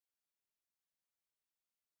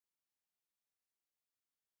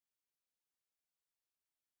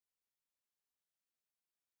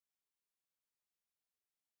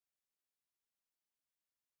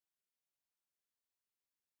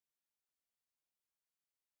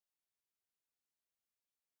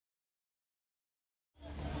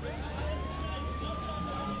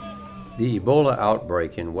The Ebola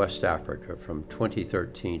outbreak in West Africa from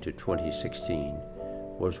 2013 to 2016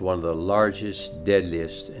 was one of the largest,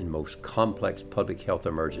 deadliest, and most complex public health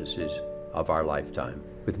emergencies of our lifetime.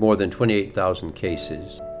 With more than 28,000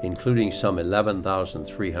 cases, including some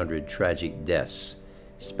 11,300 tragic deaths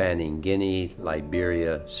spanning Guinea,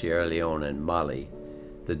 Liberia, Sierra Leone, and Mali,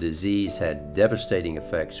 the disease had devastating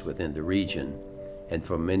effects within the region and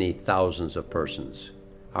for many thousands of persons.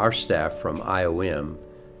 Our staff from IOM,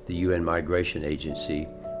 the UN Migration Agency,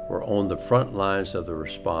 were on the front lines of the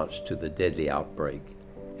response to the deadly outbreak,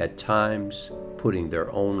 at times putting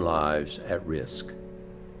their own lives at risk.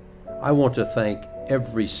 I want to thank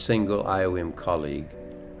every single IOM colleague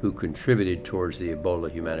who contributed towards the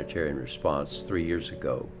Ebola humanitarian response 3 years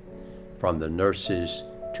ago, from the nurses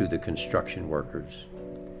to the construction workers.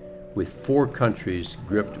 With 4 countries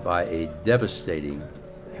gripped by a devastating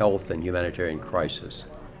health and humanitarian crisis,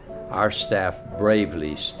 our staff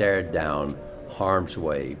bravely stared down harm's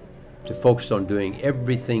way to focus on doing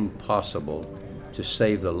everything possible to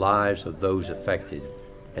save the lives of those affected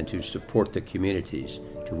and to support the communities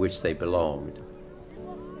to which they belonged.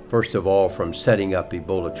 First of all, from setting up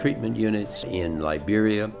Ebola treatment units in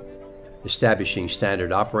Liberia, establishing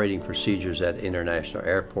standard operating procedures at international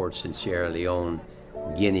airports in Sierra Leone,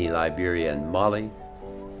 Guinea, Liberia, and Mali,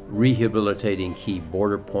 rehabilitating key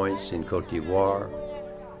border points in Côte d'Ivoire,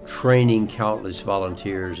 training countless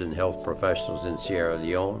volunteers and health professionals in Sierra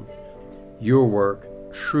Leone. Your work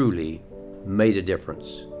truly made a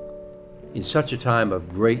difference. In such a time of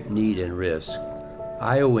great need and risk,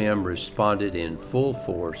 IOM responded in full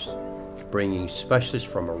force, bringing specialists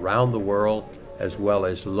from around the world as well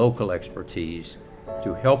as local expertise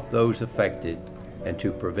to help those affected and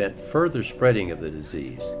to prevent further spreading of the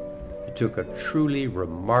disease. It took a truly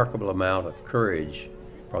remarkable amount of courage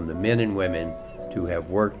from the men and women to have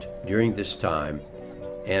worked during this time,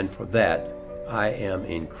 and for that I am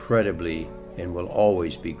incredibly and will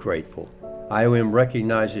always be grateful. IOM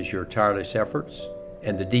recognizes your tireless efforts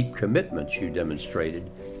and the deep commitments you demonstrated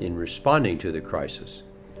in responding to the crisis.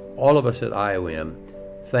 All of us at IOM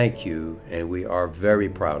thank you, and we are very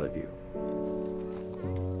proud of you.